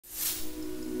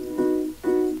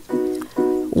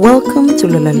Welcome to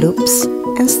Lola Loops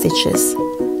and Stitches.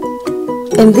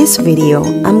 In this video,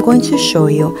 I'm going to show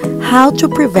you how to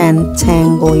prevent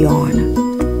tangle yarn.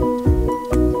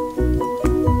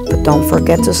 But don't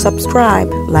forget to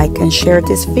subscribe, like and share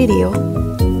this video.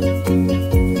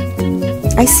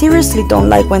 I seriously don't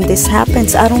like when this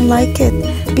happens. I don't like it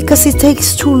because it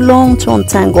takes too long to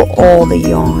untangle all the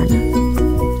yarn.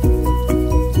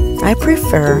 I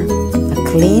prefer a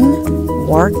clean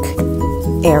work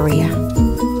area.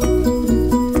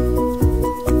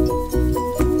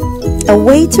 A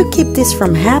way to keep this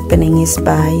from happening is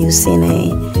by using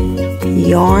a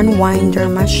yarn winder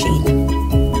machine,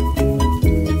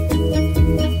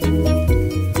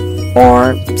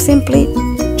 or simply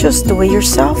just do it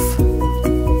yourself.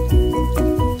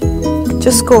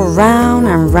 Just go round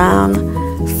and round,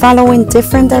 following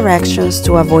different directions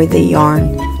to avoid the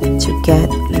yarn to get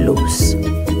loose.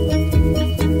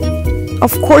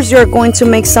 Of course, you're going to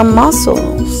make some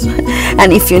muscles,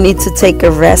 and if you need to take a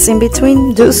rest in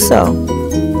between, do so.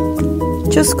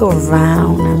 Just go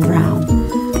round and round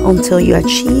until you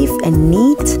achieve a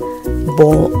neat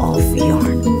ball of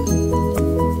yarn.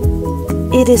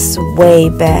 It is way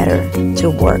better to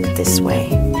work this way.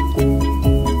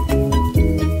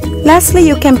 Lastly,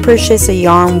 you can purchase a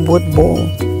yarn wood ball.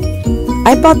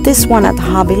 I bought this one at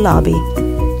Hobby Lobby,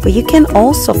 but you can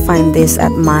also find this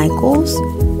at Michael's,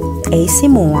 AC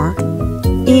Moore,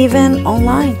 even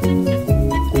online.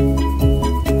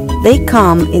 They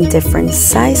come in different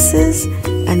sizes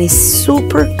and is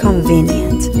super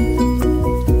convenient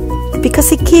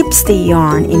because it keeps the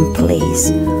yarn in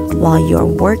place while you're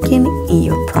working in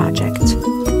your project.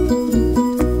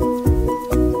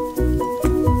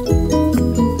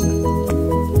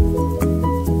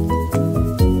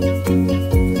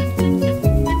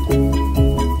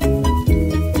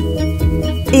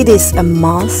 It is a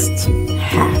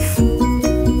must-have.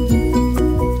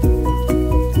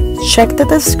 Check the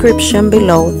description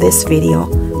below this video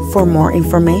for more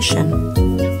information.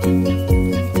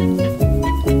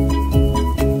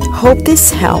 Hope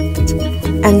this helped,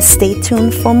 and stay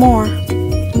tuned for more.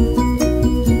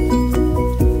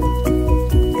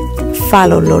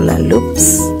 Follow Lola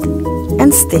Loops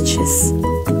and Stitches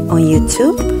on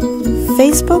YouTube,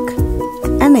 Facebook,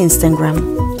 and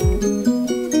Instagram.